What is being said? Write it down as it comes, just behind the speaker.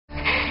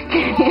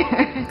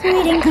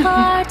Greeting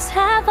cards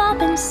have all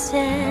been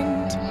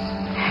sent.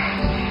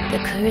 The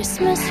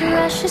Christmas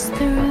rushes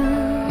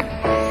through.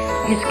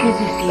 It's good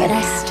to see you. But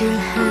I still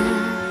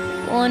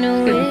have one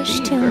wish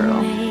to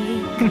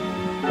make.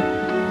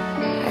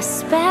 A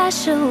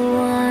special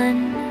one.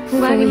 I'm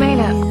glad you made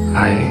it.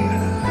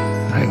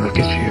 I look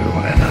at you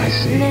and I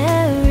see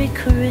Merry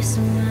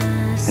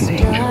Christmas, an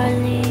angel.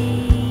 darling.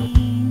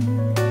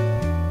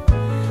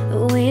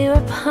 We're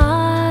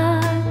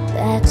apart,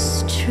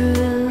 that's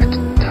true. I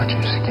can touch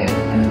your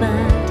skin.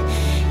 But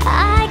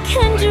I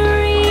can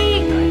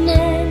dream,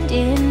 and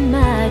in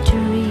my I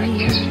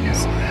kiss you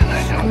dreams and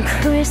I know I'm that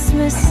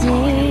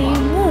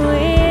Christmasing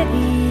with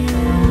you.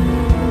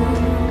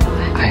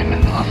 I am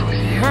in love with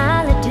you.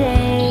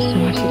 Holidays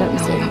you don't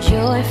know are about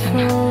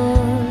joyful.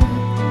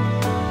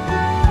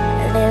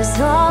 There's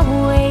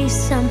always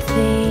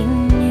something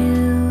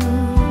new,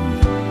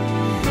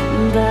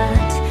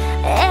 but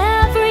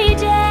every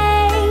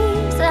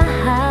day's a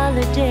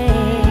holiday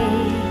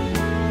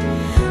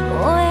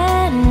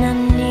when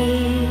I'm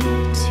near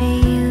to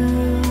you.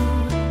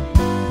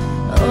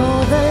 Oh,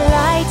 the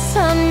lights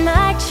on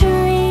my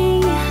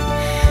tree,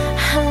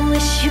 I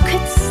wish you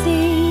could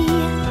see.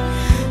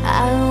 I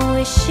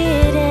wish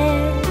it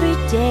every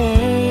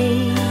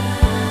day.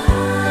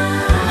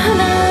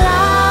 The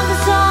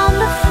logs on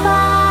the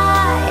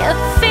fire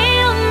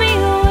fill me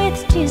with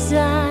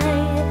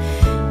desire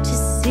to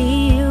see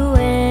you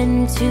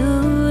and to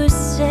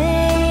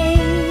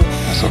say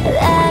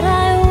that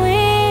I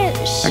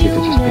wish I get you to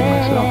just be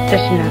myself.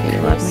 Does she know that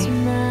you love me?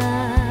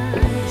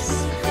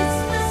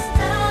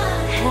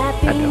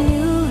 Happy I don't.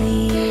 New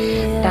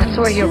Year. That's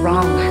where you're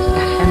wrong,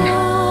 Stefan.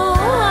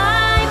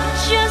 I've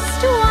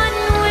just one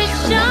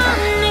wish on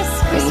this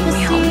Bringing me Christmas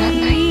home that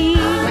night. Eve.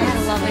 We had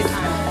a lovely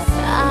time.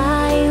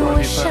 I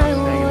wish I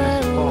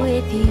were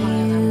with you.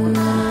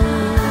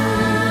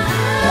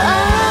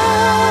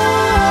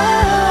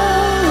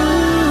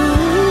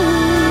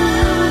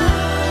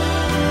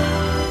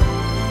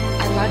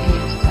 I love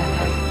you,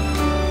 Stefan.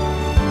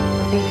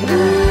 We'll be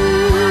together.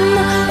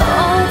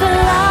 Oh, the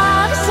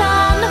logs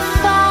on the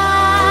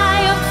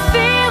fire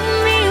fill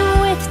me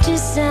with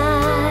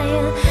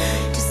desire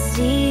to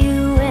see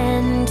you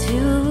and to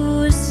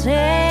say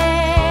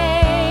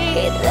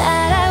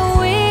that I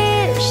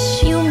wish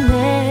you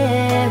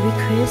Merry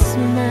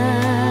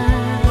Christmas,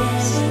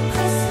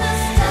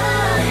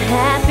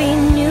 Happy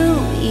New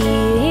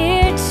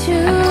Year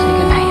too. I'm listening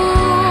good night.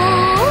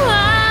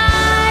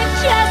 I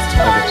just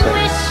one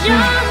wish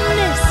on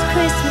this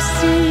Christmas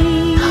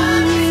Eve.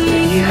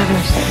 You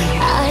haven't sent me here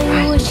to I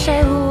surprise wish me. I